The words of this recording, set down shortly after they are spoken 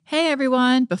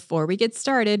everyone. Before we get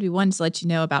started, we wanted to let you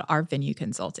know about our venue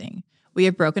consulting. We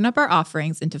have broken up our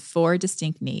offerings into 4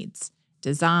 distinct needs: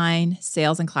 design,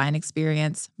 sales and client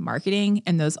experience, marketing,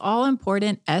 and those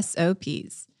all-important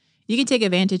SOPs. You can take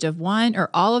advantage of one or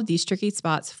all of these tricky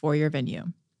spots for your venue.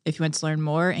 If you want to learn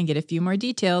more and get a few more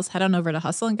details, head on over to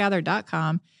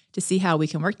hustleandgather.com to see how we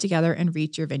can work together and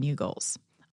reach your venue goals.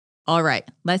 All right,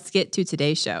 let's get to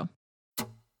today's show.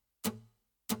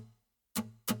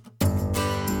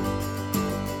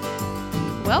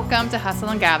 Welcome to Hustle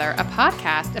and Gather, a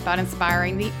podcast about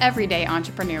inspiring the everyday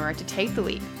entrepreneur to take the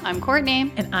leap. I'm Courtney.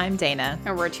 And I'm Dana.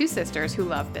 And we're 2 sisters who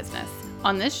love business.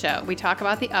 On this show, we talk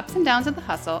about the ups and downs of the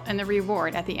hustle and the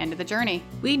reward at the end of the journey.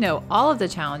 We know all of the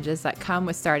challenges that come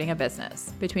with starting a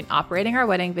business. Between operating our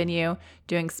wedding venue,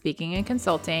 doing speaking and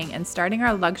consulting, and starting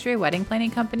our luxury wedding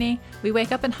planning company, we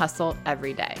wake up and hustle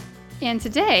every day. And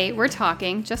today, we're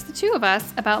talking, just the 2 of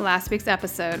us, about last week's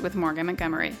episode with Morgan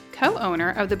Montgomery, co-owner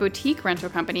of the boutique rental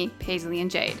company Paisley &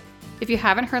 Jade. If you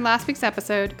haven't heard last week's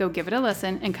episode, go give it a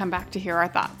listen and come back to hear our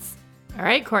thoughts. All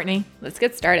right, Courtney, let's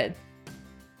get started.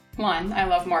 1, I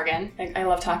love Morgan. I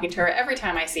love talking to her every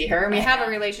time I see her. And we have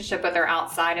a relationship with her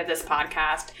outside of this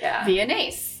podcast via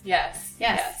NACE. Yes.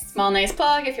 Small NACE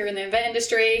plug. If you're in the event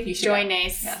industry, you should join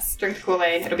NACE. Yes. Drink the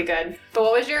Kool-Aid. It'll be good. But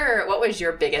what was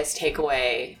your biggest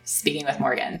takeaway speaking with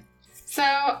Morgan? So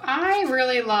I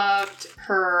really loved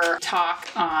her talk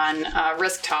on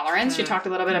risk tolerance. She talked a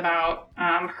little bit about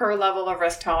her level of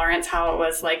risk tolerance, how it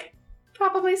was like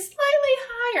probably slightly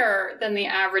higher than the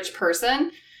average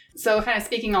person. So kind of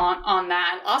speaking on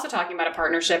that, also talking about a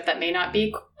partnership that may not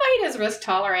be quite as risk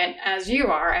tolerant as you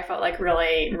are, I felt like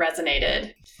really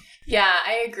resonated. Yeah,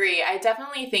 I agree. I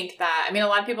definitely think that, a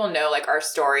lot of people know like our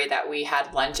story that we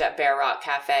had lunch at Bear Rock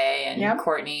Cafe and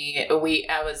Courtney,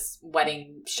 I was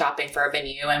wedding shopping for a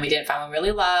venue and we didn't find one we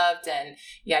really loved and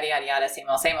yada, yada, yada,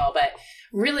 same old. But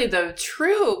really the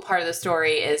true part of the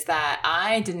story is that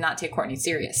I did not take Courtney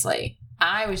seriously.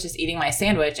 I was just eating my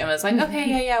sandwich and was like,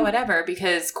 okay, yeah, whatever,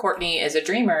 because Courtney is a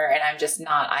dreamer and I'm just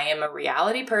not. I am a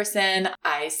reality person.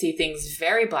 I see things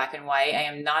very black and white. I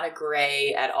am not a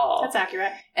gray at all. That's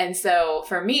accurate. And so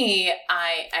for me,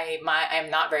 I'm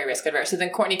not very risk adverse. So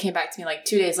then Courtney came back to me like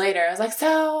 2 days later. I was like,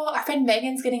 so our friend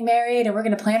Megan's getting married and we're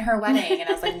going to plan her wedding. And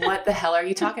I was like, what the hell are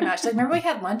you talking about? She's like, remember we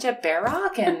had lunch at Bear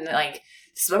Rock and like,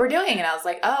 this is what we're doing. And I was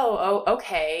like, oh,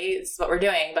 okay. This is what we're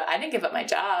doing. But I didn't give up my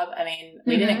job.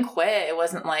 We didn't quit. It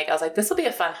wasn't like, I was like, this will be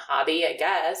a fun hobby, I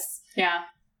guess. Yeah.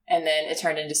 And then it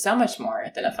turned into so much more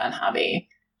than a fun hobby.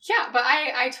 Yeah, but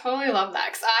I totally love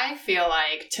that because I feel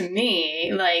like, to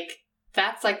me, like,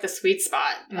 that's like the sweet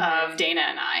spot of Dana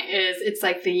and I. It's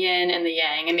like the yin and the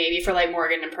yang, and maybe for like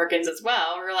Morgan and Perkins as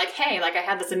well. We're like, hey, like I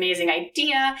had this amazing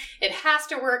idea. It has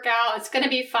to work out. It's going to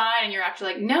be fine. And you're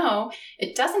actually like, no,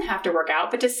 it doesn't have to work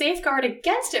out. But to safeguard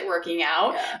against it working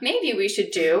out, maybe we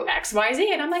should do X, Y,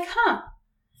 Z. And I'm like,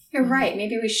 you're right.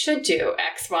 Maybe we should do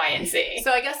X, Y, and Z.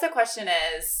 So I guess the question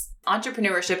is,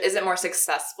 entrepreneurship, is it more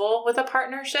successful with a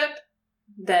partnership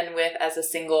than with as a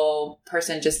single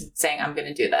person just saying, I'm going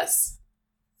to do this?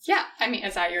 Yeah.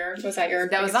 was that your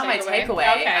That was not my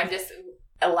takeaway. Okay. I'm just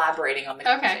elaborating on the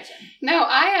conversation. No,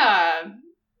 I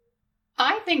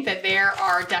think that there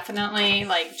are definitely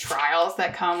like trials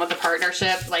that come with a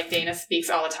partnership. Like Dana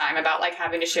speaks all the time about like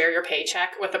having to share your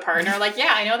paycheck with a partner. Like,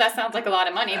 yeah, I know that sounds like a lot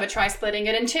of money, but try splitting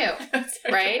it in 2,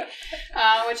 right?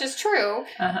 Which is true.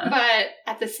 But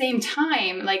at the same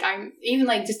time, like I'm even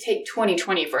like just take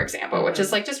 2020, for example, which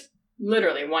is like just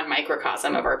literally one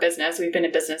microcosm of our business. We've been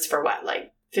in business for what,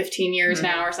 like 15 years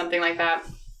now or something like that.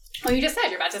 Well, you just said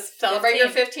you're about to celebrate your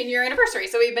 15-year anniversary.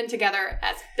 So we've been together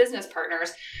as business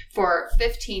partners for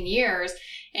 15 years.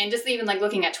 And just even like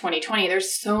looking at 2020,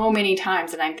 there's so many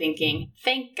times that I'm thinking,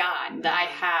 thank God that I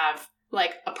have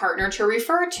like a partner to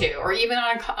refer to, or even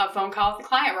on a phone call with a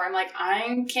client where I'm like,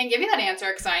 I can't give you that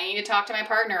answer because I need to talk to my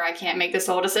partner. I can't make this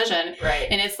whole decision. Right.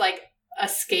 And it's like a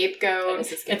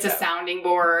scapegoat. It's a sounding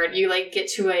board. You like get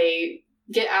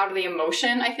out of the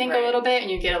emotion, I think, a little bit,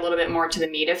 and you get a little bit more to the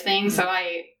meat of things. So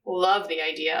I love the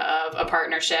idea of a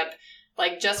partnership,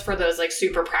 like just for those like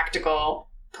super practical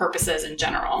purposes in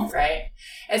general. Right.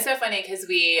 It's so funny because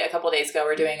a couple of days ago,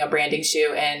 we're doing a branding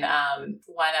shoot and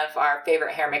one of our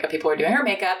favorite hair makeup people were doing her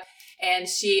makeup, and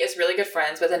she is really good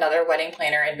friends with another wedding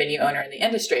planner and venue owner in the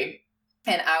industry.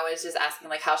 And I was just asking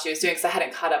like how she was doing because I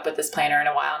hadn't caught up with this planner in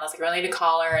a while. And I was like, I really need to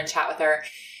call her and chat with her.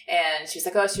 And she's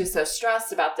like, oh, she was so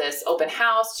stressed about this open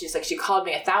house. She's like, she called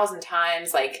me 1,000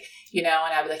 times, like, and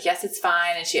I was like, yes, it's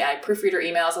fine. And I proofread her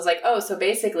emails. I was like, oh, so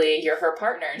basically you're her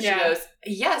partner. And she goes,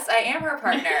 yes, I am her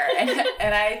partner.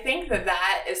 and I think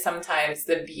that is sometimes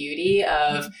the beauty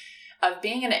of of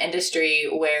being in an industry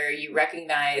where you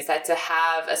recognize that to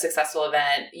have a successful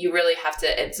event, you really have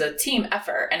to, it's a team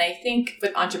effort. And I think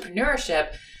with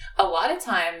entrepreneurship, a lot of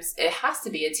times it has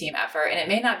to be a team effort, and it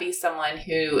may not be someone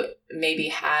who maybe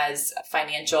has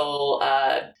financial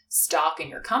stock in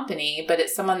your company, but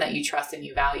it's someone that you trust and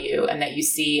you value and that you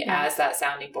see as that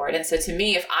sounding board. And so to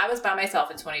me, if I was by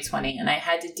myself in 2020 and I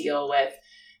had to deal with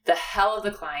the hell of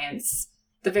the clients,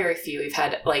 the very few, we've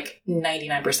had like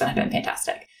 99% have been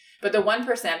fantastic, but the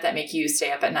 1% that make you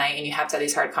stay up at night and you have to have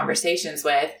these hard conversations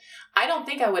with, I don't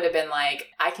think I would have been like,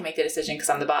 I can make the decision because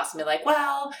I'm the boss, and be like,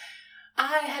 well,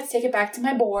 I had to take it back to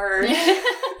my board.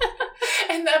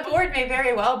 And that board may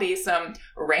very well be some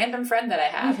random friend that I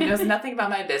have who knows nothing about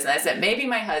my business. It may be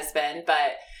my husband,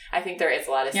 but I think there is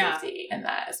a lot of safety in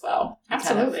that as well.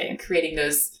 Absolutely. Kind of creating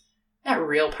those, not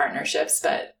real partnerships,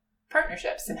 but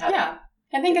partnerships. And how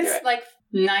I think it's like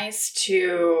nice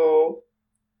to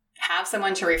have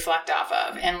someone to reflect off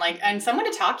of, and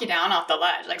someone to talk you down off the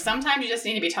ledge. Like sometimes you just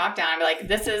need to be talked down and be like,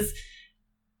 this is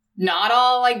not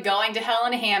all like going to hell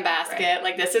in a handbasket. Right.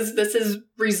 Like this is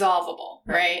resolvable,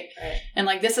 right? And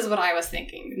like, this is what I was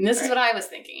thinking. And this is what I was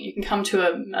thinking. You can come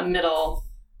to a middle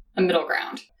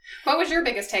ground. What was your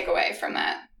biggest takeaway from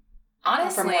that?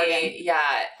 Honestly,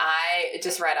 I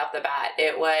just right off the bat,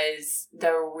 it was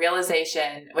the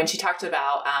realization when she talked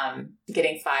about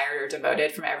getting fired or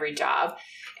demoted from every job.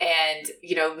 And,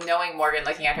 knowing Morgan,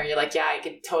 looking at her, you're like, yeah, I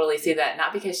could totally see that.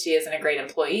 Not because she isn't a great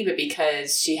employee, but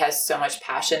because she has so much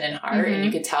passion and heart. And you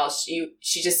could tell she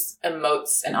just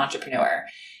emotes an entrepreneur.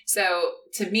 So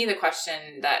to me, the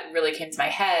question that really came to my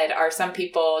head, are some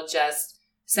people just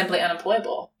simply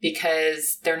unemployable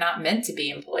because they're not meant to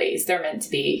be employees? They're meant to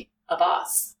be a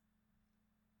boss.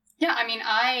 Yeah. I mean,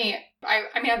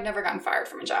 I've never gotten fired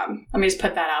from a job. Let me just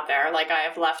put that out there. Like I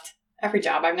have left every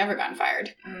job. I've never gotten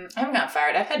fired. I haven't gotten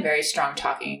fired. I've had very strong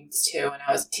talkings to when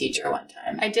I was a teacher one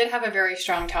time. I did have a very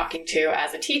strong talking to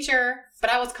as a teacher,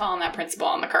 but I was calling that principal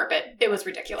on the carpet. It was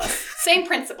ridiculous. Same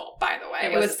principal, by the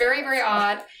way. It was very, very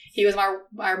odd. He was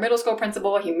our middle school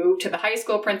principal. He moved to the high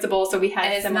school principal, so we had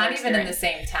and it's not even in the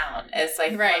same town. It's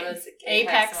like one was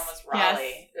Apex, one was Raleigh.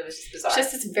 Yes. It was just bizarre.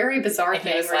 Just this very bizarre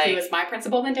thing where like, he was my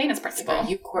principal and Dana's principal. Are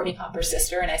you Courtney Hopper's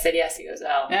sister? And I said yes. He goes,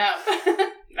 oh. No.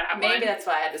 Maybe that's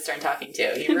why I had to start talking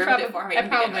too. You ruined it for me.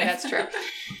 Probably that's true.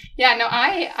 Yeah, no,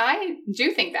 I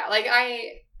do think that. Like,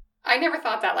 I never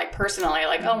thought that, like, personally,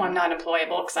 like, oh, I'm not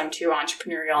employable because I'm too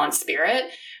entrepreneurial in spirit.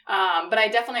 But I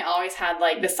definitely always had,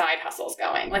 like, the side hustles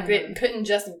going. Like, it couldn't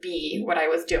just be what I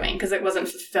was doing because it wasn't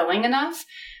fulfilling enough.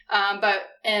 But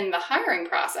in the hiring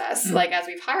process, like, as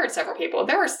we've hired several people,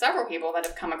 there are several people that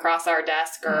have come across our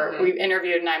desk or we've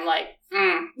interviewed, and I'm like,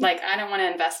 like, I don't want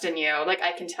to invest in you. Like,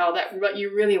 I can tell that what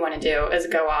you really want to do is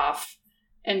go off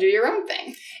and do your own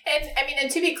thing. And I mean,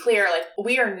 and to be clear, like,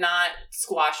 we are not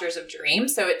squashers of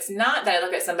dreams. So it's not that I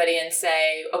look at somebody and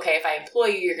say, okay, if I employ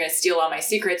you, you're going to steal all my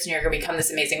secrets and you're going to become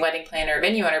this amazing wedding planner or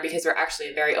venue owner, because we're actually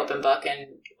a very open book and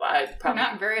probably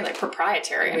not very like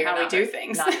proprietary in how we do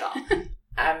things. Not at all.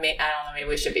 I mean, I don't know, maybe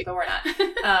we should be, but we're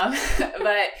not.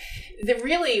 But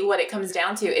really what it comes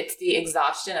down to, it's the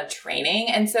exhaustion of training.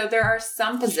 And so there are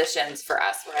some positions for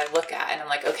us where I look at and I'm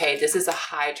like, okay, this is a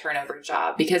high turnover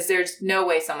job because there's no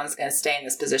way someone's going to stay in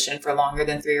this position for longer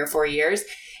than 3 or 4 years.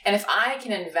 And if I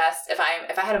can invest, if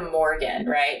I had a Morgan,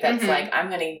 right, that's like, I'm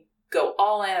going to go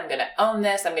all in, I'm going to own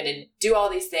this, I'm going to do all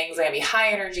these things, I'm going to be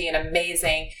high energy and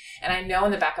amazing. And I know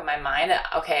in the back of my mind that,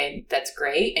 okay, that's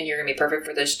great and you're going to be perfect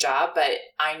for this job, but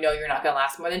I know you're not going to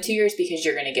last more than 2 years because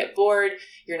you're going to get bored,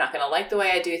 you're not going to like the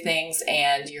way I do things,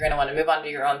 and you're going to want to move on to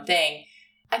your own thing.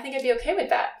 I think I'd be okay with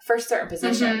that for certain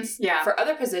positions. Yeah. For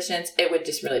other positions, it would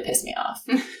just really piss me off.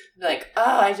 Like,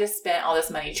 oh, I just spent all this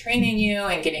money training you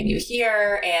and getting you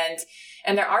here,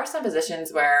 and there are some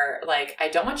positions where, like, I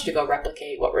don't want you to go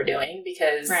replicate what we're doing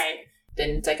because then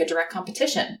it's like a direct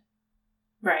competition.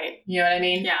 Right. You know what I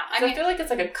mean? Yeah. I feel like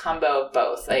it's like a combo of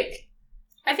both. Like,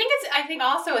 I think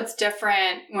also it's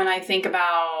different when I think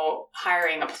about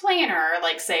hiring a planner,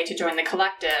 like, say, to join the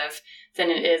collective, than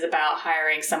it is about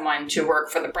hiring someone to work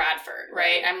for the Bradford,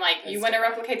 right? I'm like, you want to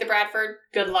replicate the Bradford?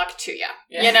 Good luck to you.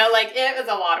 Yeah. You know, like, it was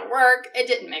a lot of work. It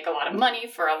didn't make a lot of money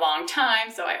for a long time,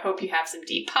 so I hope you have some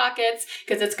deep pockets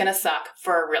because it's going to suck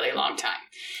for a really long time.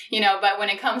 You know, but when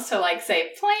it comes to, like,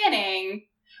 say, planning...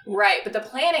 Right, but the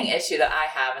planning issue that I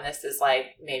have, and this is,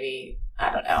 like, maybe,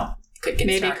 I don't know, could get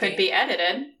maybe snarky. Could be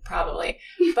edited. Probably.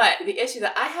 But the issue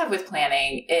that I have with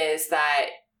planning is that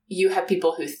you have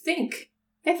people who think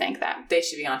they think that they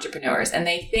should be entrepreneurs and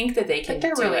they think that they can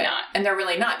do really it. Not. And they're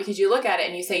really not, because you look at it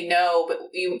and you say, no, but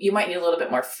you might need a little bit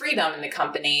more freedom in the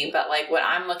company. But like, what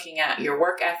I'm looking at, your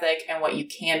work ethic and what you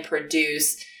can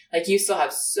produce, Like you still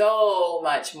have so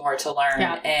much more to learn.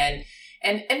 Yeah.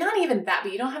 And not even that,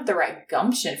 but you don't have the right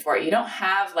gumption for it. You don't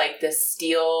have like the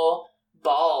steel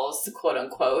balls, quote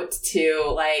unquote,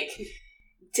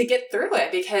 to get through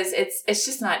it, because it's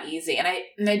just not easy. And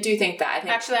I do think that. I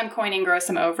think actually, I'm coining grow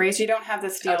some ovaries. You don't have the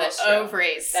steel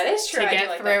ovaries. That is true. To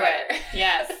get through it.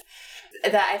 Yes.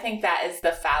 That I think that is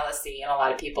the fallacy in a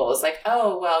lot of people. It's like,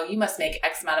 oh, well, you must make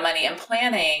X amount of money. And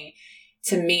planning,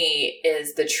 to me,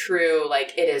 is the true,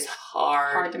 like, it is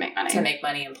hard to make money. To make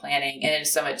money in planning. And it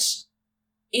is so much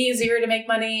easier to make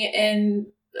money in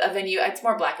a venue. It's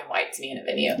more black and white to me in a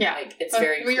venue. Yeah. Like, it's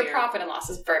very clear. Your profit and loss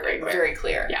is very, very clear. Very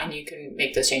clear. Yeah. And you can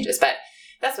make those changes. But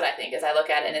that's what I think, is I look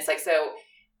at it and it's like, so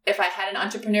if I had an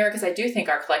entrepreneur, because I do think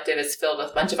our collective is filled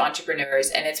with a bunch of entrepreneurs,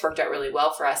 and it's worked out really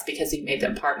well for us because we've made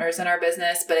them partners in our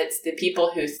business, but it's the people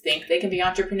who think they can be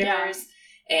entrepreneurs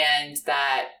and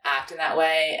that act in that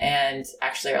way and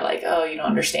actually are like, oh, you don't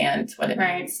understand what it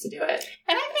means to do it.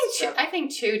 And I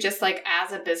think too, just like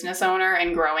as a business owner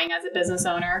and growing as a business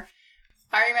owner,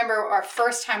 I remember our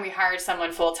first time we hired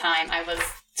someone full time,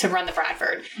 to run the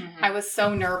Bradford. Mm-hmm. I was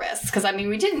so nervous because, I mean,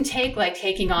 we didn't take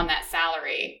taking on that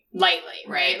salary lightly,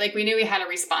 right? Like we knew we had a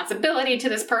responsibility to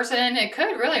this person. It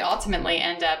could really ultimately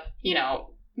end up,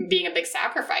 being a big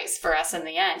sacrifice for us in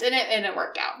the end. And it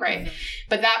worked out, right? Mm-hmm.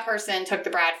 But that person took the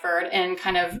Bradford and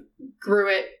kind of grew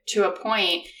it to a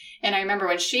point. And I remember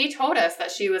when she told us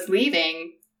that she was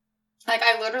leaving,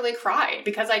 I literally cried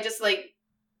because I just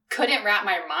couldn't wrap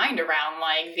my mind around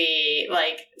the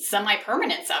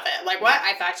semi-permanence of it. Like, what?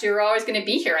 I thought you were always going to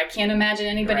be here. I can't imagine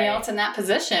anybody else in that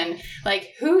position.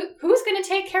 Like, who's going to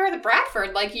take care of the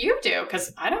Bradford like you do?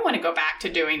 Because I don't want to go back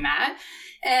to doing that.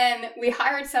 And we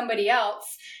hired somebody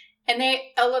else, and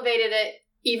they elevated it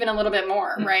even a little bit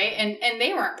more, right? And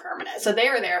they weren't permanent. So they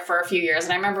were there for a few years.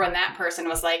 And I remember when that person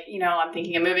was like, I'm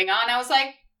thinking of moving on, I was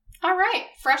like, all right,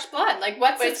 fresh blood. Like,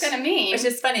 what's this going to mean? Which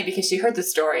is funny because she heard the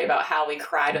story about how we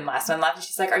cried when last one left. And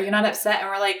she's like, are you not upset? And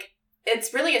we're like,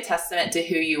 it's really a testament to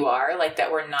who you are. Like,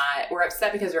 that we're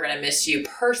upset because we're going to miss you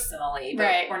personally.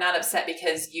 But we're not upset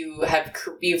because you've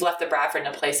left the Bradford in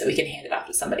a place that we can hand it off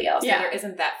to somebody else. Yeah. So there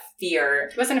isn't that fear.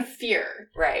 It wasn't a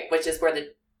fear. Right. Which is where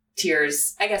the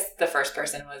tears, I guess the first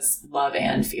person was love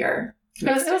and fear. It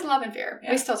was love and fear.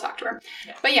 Yeah. We still talk to her.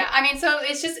 Yeah. But yeah, I mean, so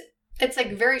it's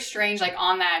very strange,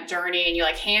 on that journey, and you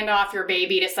hand off your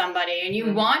baby to somebody and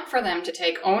you want for them to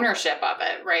take ownership of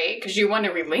it, right? Because you want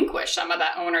to relinquish some of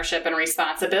that ownership and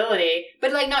responsibility,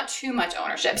 but not too much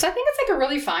ownership. So I think it's a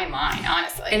really fine line,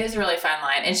 honestly. It is a really fine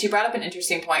line. And she brought up an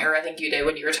interesting point, or I think you did,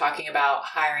 when you were talking about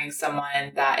hiring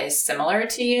someone that is similar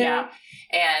to you. Yeah.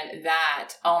 And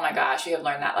that, oh my gosh, we have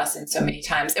learned that lesson so many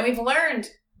times. And we've learned,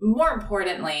 more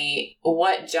importantly,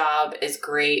 what job is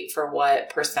great for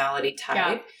what personality type.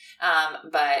 Yeah.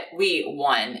 But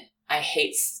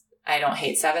I don't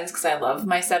hate sevens because I love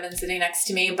my 7 sitting next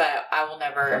to me, but I will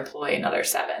never employ another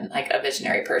 7, like a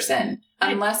visionary person,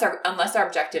 unless our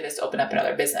objective is to open up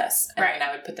another business. And then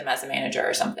I would put them as a manager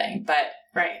or something. But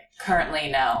currently,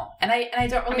 no. And I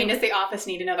don't really. I mean, does the office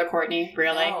need another Courtney?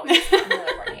 Really? No, it's not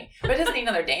another Courtney. But it doesn't need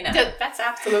another Dana. That's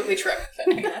absolutely true.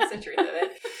 That's the truth of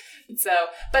it. So,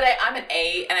 but I'm an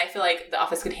 8, and I feel like the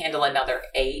office could handle another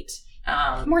 8.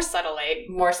 More subtle 8.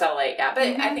 Yeah. But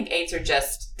I think 8s are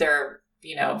just, they're,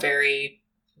 very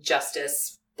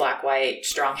justice, black, white,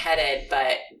 strong-headed,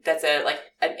 but that's an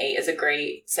 8 is a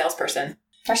great salesperson.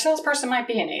 Our salesperson might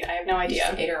be an 8. I have no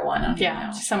idea. 8 or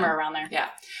 1. Somewhere around there. Yeah.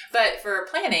 But for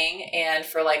planning and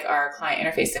for our client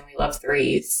interfacing, we love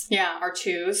 3s. Yeah. Our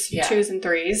 2s. Yeah. 2s and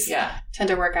 3s. Yeah. Tend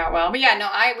to work out well. But yeah, no,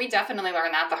 we definitely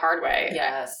learned that the hard way.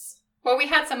 Yes. Well, we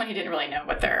had someone who didn't really know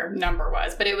what their number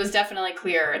was, but it was definitely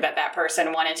clear that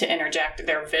person wanted to interject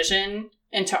their vision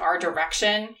into our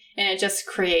direction, and it just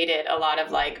created a lot of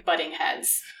butting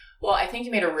heads. Well, I think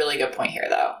you made a really good point here,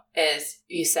 though, is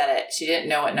you said it. She didn't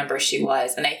know what number she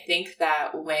was. And I think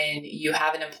that when you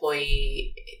have an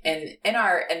employee in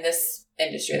this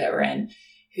industry that we're in,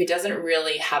 who doesn't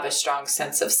really have a strong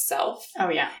sense of self. Oh,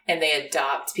 yeah. And they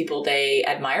adopt people they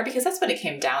admire, because that's what it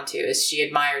came down to, is she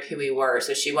admired who we were.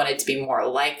 So she wanted to be more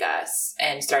like us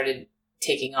and started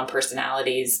taking on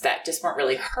personalities that just weren't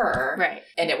really her. Right.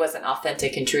 And it wasn't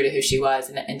authentic and true to who she was.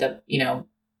 And it ended up,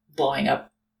 blowing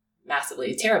up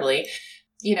massively, terribly.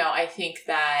 I think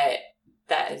that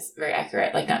is very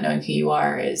accurate. Not knowing who you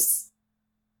are is,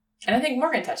 and I think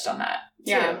Morgan touched on that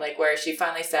too. Yeah. Where she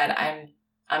finally said,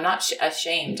 I'm not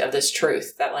ashamed of this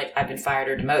truth that I've been fired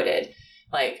or demoted.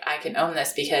 I can own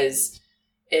this because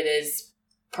it is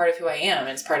part of who I am. And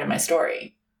it's part of my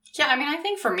story. Yeah. I mean, I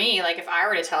think for me, if I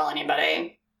were to tell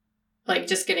anybody,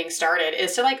 just getting started,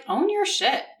 is to own your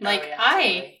shit.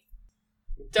 Totally.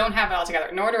 don't have it all together,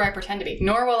 nor do I pretend to be,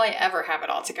 nor will I ever have it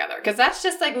all together. Because that's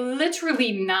just like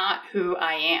literally not who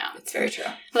I am. It's very true.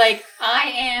 Like,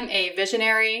 I am a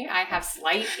visionary. I have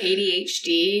slight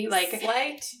ADHD. Like,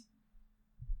 slight?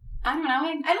 I don't know.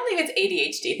 I don't think it's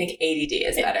ADHD. I think ADD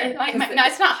is better. No,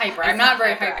 it's not hyper. I'm not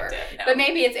very hyper. No. But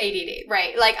maybe it's ADD,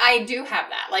 right? Like, I do have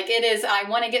that. Like, it is, I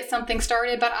want to get something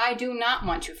started, but I do not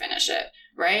want to finish it,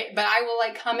 right? But I will,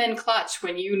 like, come in clutch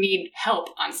when you need help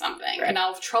on something. Right. And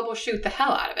I'll troubleshoot the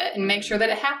hell out of it and make sure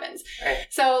that it happens. Right.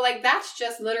 So, like, that's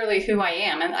just literally who I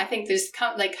am. And I think there's,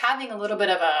 like, having a little bit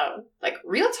of a, like,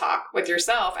 real talk with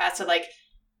yourself as to, like,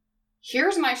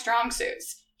 here's my strong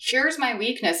suits. Here's my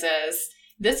weaknesses.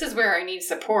 This is where I need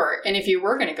support. And if you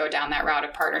were going to go down that route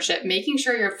of partnership, making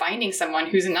sure you're finding someone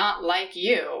who's not like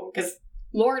you, because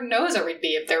Lord knows where we'd be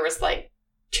if there was like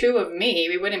 2 of me,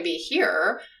 we wouldn't be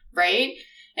here, right?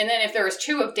 And then if there was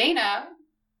 2 of Dana,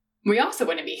 we also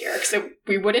wouldn't be here because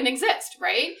we wouldn't exist,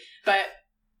 right? But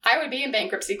I would be in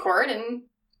bankruptcy court and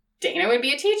Dana would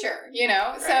be a teacher, you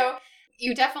know? Right. So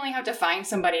you definitely have to find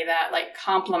somebody that like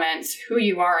complements who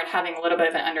you are and having a little bit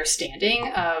of an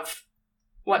understanding of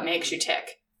what makes you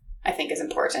tick, I think is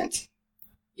important.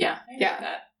 Yeah.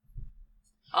 That.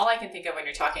 All I can think of when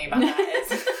you're talking about that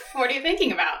is... What are you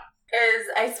thinking about? Is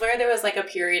I swear there was like a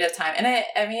period of time, and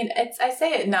I mean, I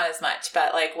say it not as much,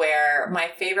 but like where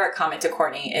my favorite comment to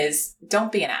Courtney is,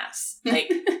 don't be an ass.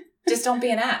 Like, just don't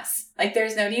be an ass. Like,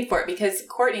 there's no need for it, because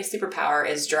Courtney's superpower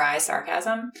is dry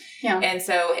sarcasm. Yeah. And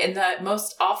so in the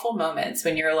most awful moments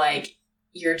when you're like,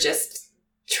 you're just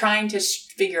trying to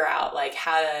figure out like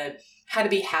how to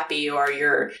be happy, or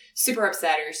you're super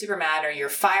upset, or you're super mad, or you're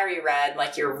fiery red,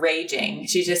 like you're raging.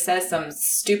 She just says some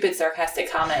stupid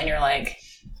sarcastic comment and you're like,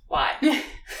 why?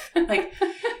 Like,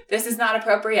 this is not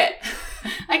appropriate.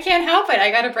 I can't help it.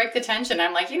 I got to break the tension.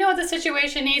 I'm like, you know what the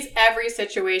situation needs? Every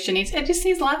situation needs, it just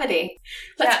needs levity.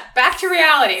 Back to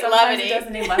reality. Sometimes levity. It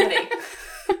doesn't need levity.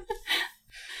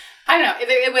 I don't know.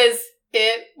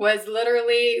 It was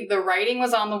literally, the writing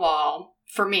was on the wall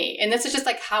for me. And this is just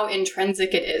like how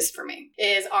intrinsic it is for me,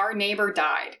 is our neighbor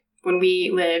died when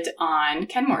we lived on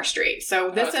Kenmore Street.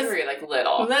 So this is... we were like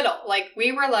little. Like,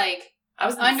 we were like, I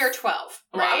was under 12,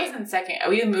 right? Well, I was in second.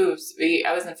 We moved.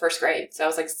 I was in first grade, so I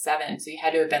was like 7. So you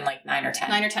had to have been like 9 or 10.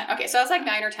 9 or 10. Okay, so I was like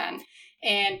 9 or 10.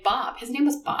 And Bob, his name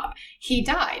was Bob, he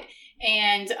died.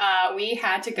 And we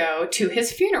had to go to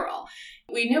his funeral.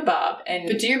 We knew Bob.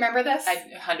 But do you remember this? I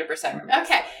 100% remember.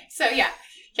 Okay, so yeah.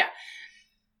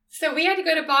 So we had to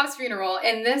go to Bob's funeral,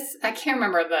 and this, I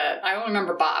only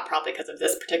remember Bob probably because of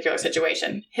this particular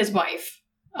situation. His wife,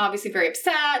 obviously very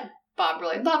upset. Bob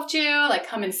really loved you. Like,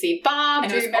 come and see Bob.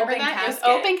 And do you remember that? It was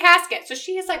open casket. So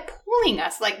she is like pulling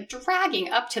us, like dragging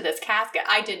up to this casket.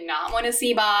 I did not want to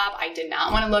see Bob. I did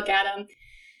not want to look at him.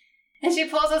 And she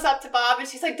pulls us up to Bob, and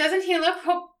she's like, doesn't he look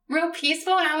real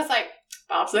peaceful? And I was like,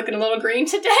 Bob's looking a little green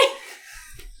today.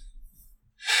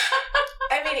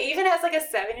 I mean, even as like a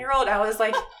 7-year-old, I was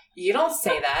like, you don't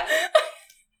say that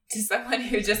to someone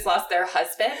who just lost their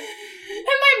husband. And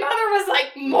my mother was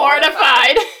like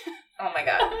mortified. Oh my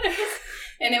God.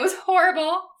 And it was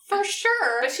horrible, for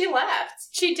sure. But she laughed.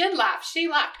 She did laugh. She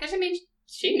laughed. Because, I mean,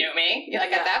 she knew me,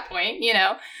 like, at that point, you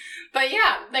know. But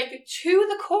yeah, like, to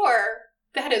the core,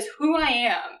 that is who I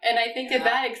am. And I think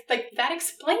that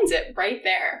explains it right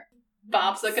there.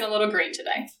 Bob's looking a little green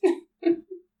today.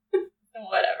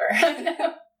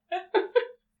 Whatever.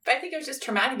 But I think it was just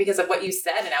traumatic because of what you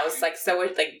said. And I was, like,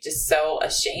 just so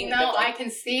ashamed. No, of, like, I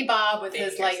can see Bob with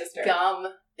his, like, gum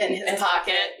in his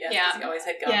pocket. Yes, he always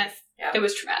had gum. Yes, yeah. It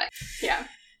was traumatic. Yeah.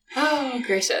 Oh,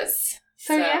 gracious.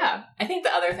 So, yeah. I think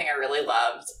the other thing I really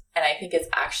loved, and I think it's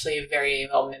actually very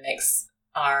well mimics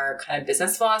our kind of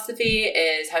business philosophy,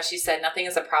 is how she said nothing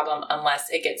is a problem unless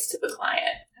it gets to the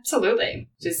client. Absolutely.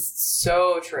 Just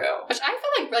so true. Which I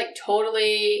feel like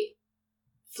totally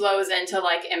flows into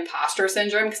like imposter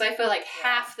syndrome, because I feel like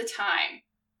half the time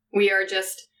we are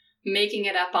just making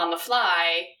it up on the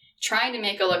fly, trying to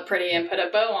make it look pretty and put a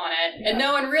bow on it, and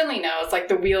no one really knows like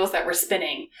the wheels that we're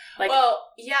spinning. Like, well,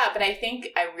 yeah, but I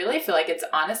really feel like it's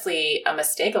honestly a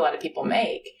mistake a lot of people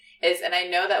make. And I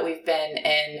know that we've been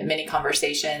in many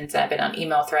conversations, and I've been on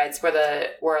email threads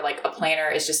where like a planner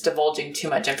is just divulging too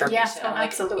much information. Yes, like,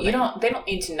 absolutely. They don't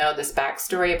need to know this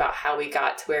backstory about how we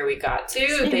got to where we got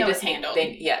to. They just handle.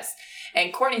 Yes.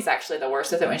 And Courtney's actually the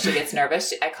worst with it when she gets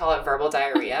nervous. I call it verbal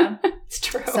diarrhea. It's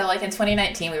true. So like in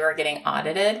 2019, we were getting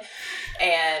audited,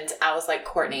 and I was like,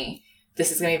 Courtney,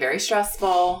 this is going to be very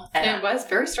stressful. And it was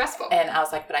very stressful. And I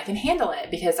was like, but I can handle it,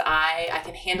 because I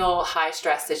can handle high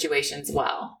stress situations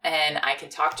well. And I can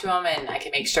talk to them, and I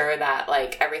can make sure that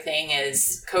like everything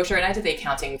is kosher. And I did the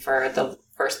accounting for the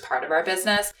first part of our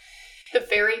business. The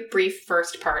very brief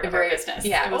first part of our business.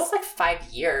 Yeah, it was like 5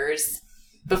 years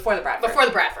before the Bradford. Before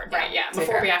the Bradford, right, yeah.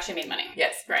 Before we actually made money.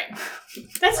 Yes. Right.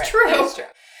 That's true. That's true.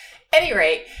 Any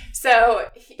rate, so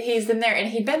he's in there, and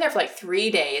he'd been there for like 3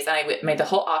 days, and I made the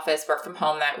whole office work from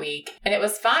home that week, and it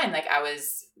was fine. Like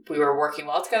we were working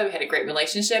well together. We had a great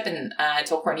relationship, and I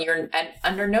told Courtney,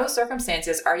 under no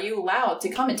circumstances are you allowed to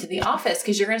come into the office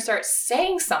because you're going to start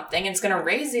saying something, and it's going to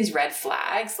raise these red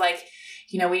flags. Like,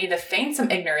 we need to feign some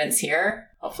ignorance here.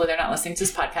 Hopefully they're not listening to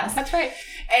this podcast. That's right.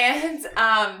 And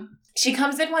she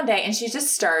comes in one day and she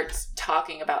just starts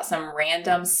talking about some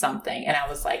random something. And I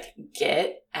was like,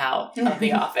 get out of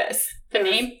the office. That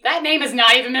name has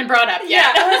not even been brought up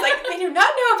yet. Yeah, I was like, they do not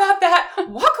know about that.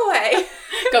 Walk away.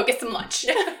 Go get some lunch.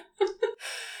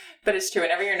 But it's true.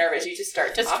 Whenever you're nervous, you just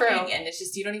start talking. And it's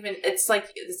just, it's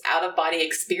like this out of body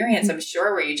experience, I'm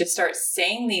sure, where you just start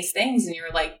saying these things and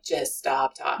you're like, just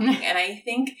stop talking. And I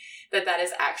think that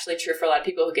is actually true for a lot of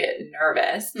people who get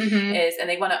nervous and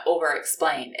they want to over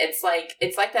explain. It's like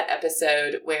that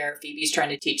episode where Phoebe's trying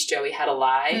to teach Joey how to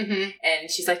lie.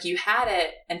 And she's like, you had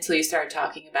it until you started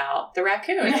talking about the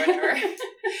raccoon or whatever. And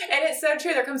it's so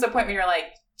true. There comes a point when you're like,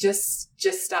 just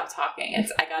stop talking.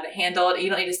 I got it handled.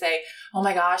 You don't need to say, oh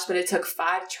my gosh, but it took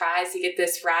 5 tries to get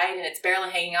this right and it's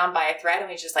barely hanging on by a thread and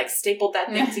we just like stapled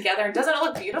that thing together and doesn't it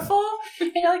look beautiful?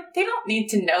 And you're like, they don't need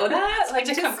to know that. Like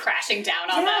to come crashing down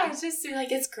on them. It's just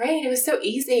like, it's great. It was so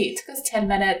easy. It took us 10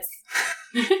 minutes.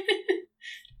 No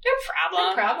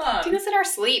problem. Do this in our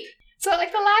sleep. So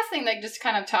like the last thing that I just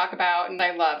kind of talk about, and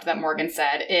I loved that Morgan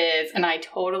said is, and I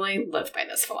totally live by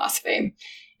this philosophy,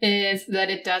 is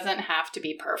that it doesn't have to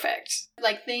be perfect.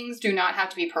 Like things do not have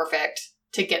to be perfect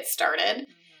to get started.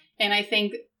 And I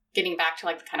think getting back to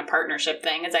like the kind of partnership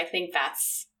thing is I think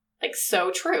that's like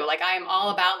so true. Like I am all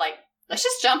about like, let's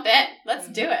just jump in. Let's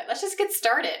do it. Let's just get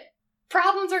started.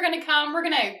 Problems are going to come. We're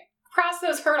going to cross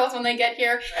those hurdles when they get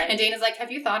here. Right. And Dana's like,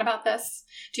 have you thought about this?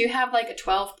 Do you have like a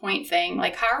 12-point thing?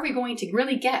 Like how are we going to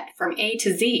really get from A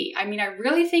to Z? I mean, I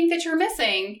really think that you're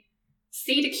missing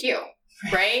C to Q.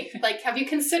 Right? Like, have you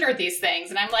considered these things?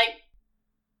 And I'm like,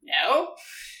 no,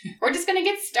 we're just going to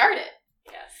get started.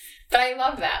 Yes. But I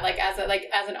love that, like, as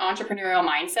an entrepreneurial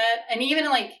mindset. And even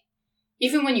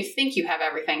when you think you have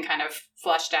everything kind of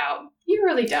fleshed out, you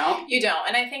really don't. You don't.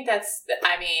 And I think I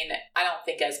don't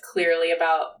think as clearly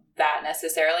about that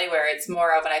necessarily, where it's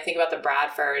more of, when I think about the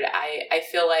Bradford, I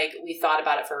feel like we thought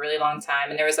about it for a really long time.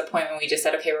 And there was a point when we just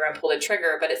said, okay, we're going to pull the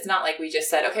trigger. But it's not like we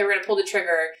just said, okay, we're going to pull the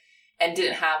trigger and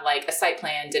didn't have like a site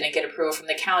plan, didn't get approval from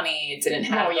the county, didn't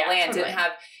have the land, totally.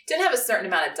 didn't have a certain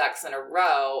amount of ducks in a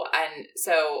row. And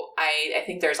so I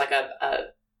think there's like a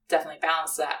definitely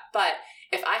balance to that. But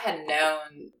if I had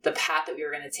known the path that we were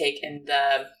going to take and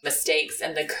the mistakes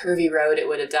and the curvy road it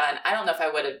would have done, I don't know if I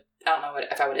would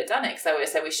have done it, because I would have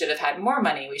said we should have had more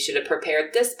money. We should have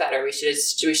prepared this better. We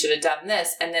should have done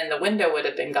this. And then the window would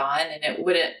have been gone and it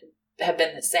wouldn't have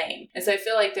been the same. And so I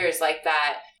feel like there's like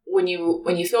that, when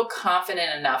you feel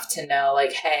confident enough to know,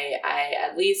 like, hey, I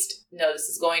at least know this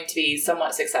is going to be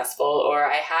somewhat successful, or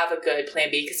I have a good plan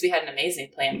B, because we had an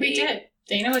amazing plan B. We did.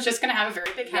 Dana was just going to have a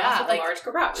very big house with a large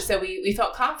garage. So we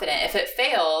felt confident. If it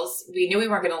fails, we knew we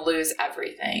weren't going to lose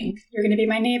everything. You're going to be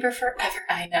my neighbor forever.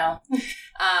 I know.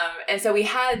 And so we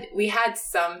had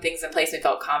some things in place. We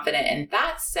felt confident in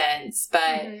that sense,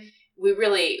 but we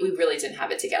really didn't have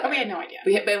it together. Oh, we had no idea.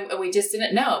 We just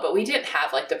didn't know, but we didn't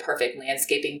have like the perfect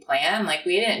landscaping plan. Like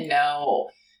we didn't know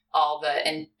all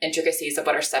the intricacies of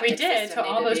what our septic system needed. We did, until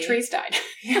all those trees died.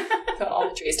 So all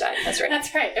the trees died. That's right.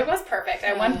 That's right. It was perfect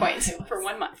at one point for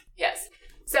 1 month. Yes.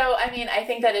 So, I mean, I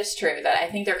think that is true. That I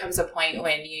think there comes a point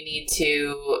when you need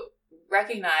to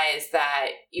recognize that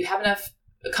you have enough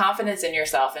confidence in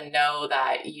yourself and know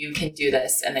that you can do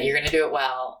this and that you're going to do it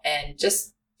well, and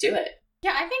just do it.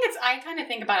 Yeah, I kind of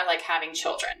think about it like having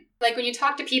children. Like when you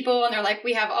talk to people and they're like,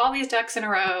 we have all these ducks in a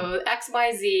row, X,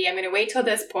 Y, Z, I'm going to wait till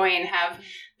this point and have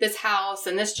this house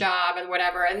and this job and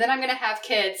whatever, and then I'm going to have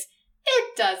kids.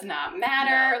 It does not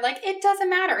matter. No. Like, it doesn't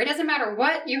matter. It doesn't matter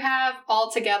what you have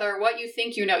all together, what you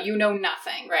think you know. You know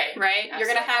nothing. Right? Absolutely. You're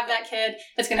going to have that kid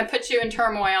that's going to put you in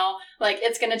turmoil. Like,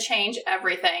 it's going to change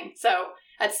everything. So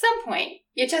at some point,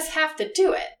 you just have to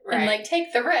do it. Right. And, like,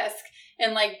 take the risk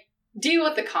and, like, deal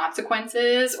with the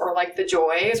consequences, or like the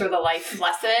joys, or the life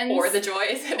lessons, or the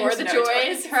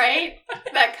joys, right?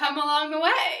 That come along the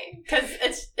way, because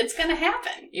it's going to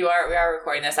happen. We are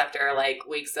recording this after like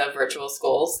weeks of virtual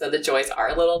school, so the joys are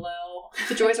a little low.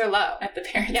 The joys are low at the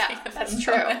parenting. Yeah, that's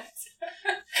true.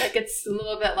 Like it's a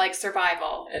little bit like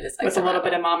survival. It is like with survival. A little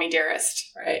bit of mommy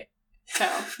dearest, right? So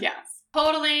yeah.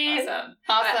 Totally.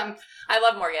 Awesome. I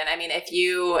love Morgan. I mean,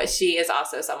 she is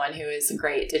also someone who is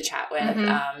great to chat with.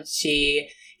 Mm-hmm. She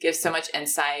gives so much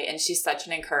insight and she's such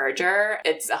an encourager.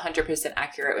 It's 100%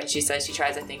 accurate when she says she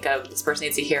tries to think of this person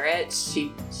needs to hear it.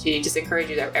 She just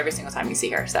encourages you every single time you see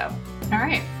her. So, all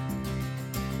right.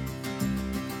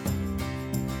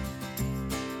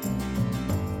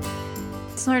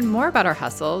 To learn more about our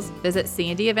hustles, visit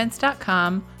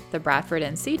cndevents.com,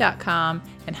 thebradfordnc.com,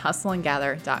 and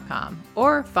hustleandgather.com,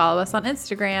 or follow us on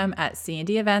Instagram at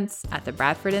cndevents, at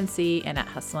thebradfordnc, and at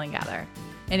hustleandgather.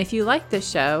 And if you like this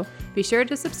show, be sure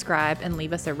to subscribe and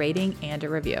leave us a rating and a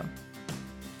review.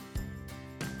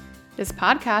 This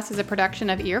podcast is a production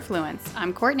of Earfluence.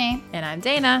 I'm Courtney. And I'm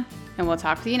Dana. And we'll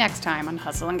talk with you next time on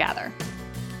Hustle and Gather.